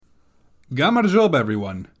Gamar job,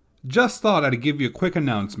 everyone. Just thought I'd give you a quick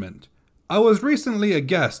announcement. I was recently a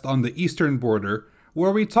guest on the eastern border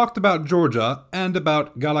where we talked about Georgia and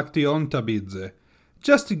about Galaktioni.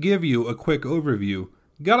 Just to give you a quick overview,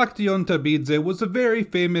 Galaktioni was a very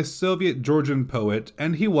famous Soviet Georgian poet,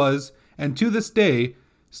 and he was, and to this day,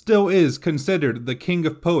 still is considered the king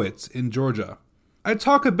of poets in Georgia. I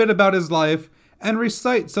talk a bit about his life and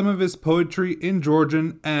recite some of his poetry in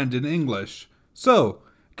Georgian and in English. So,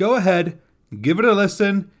 go ahead, give it a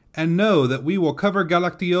listen, and know that we will cover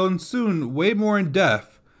Galaktion soon way more in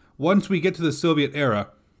depth once we get to the Soviet era,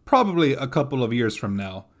 probably a couple of years from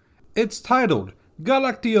now. It's titled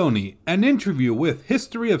Galaktioni, an interview with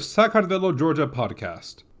History of Sakartvelo, Georgia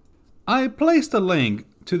podcast. I placed a link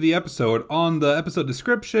to the episode on the episode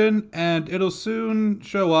description, and it'll soon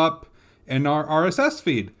show up in our RSS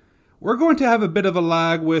feed. We're going to have a bit of a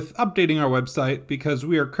lag with updating our website because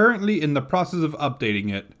we are currently in the process of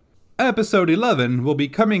updating it. Episode 11 will be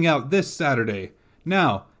coming out this Saturday.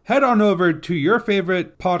 Now, head on over to your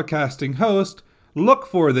favorite podcasting host, look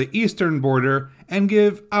for the Eastern Border, and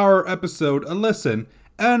give our episode a listen.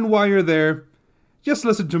 And while you're there, just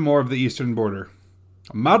listen to more of the Eastern Border.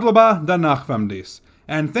 Madloba da nachvamdis,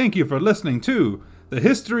 and thank you for listening to the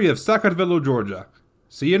History of Sakartvelo, Georgia.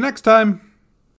 See you next time!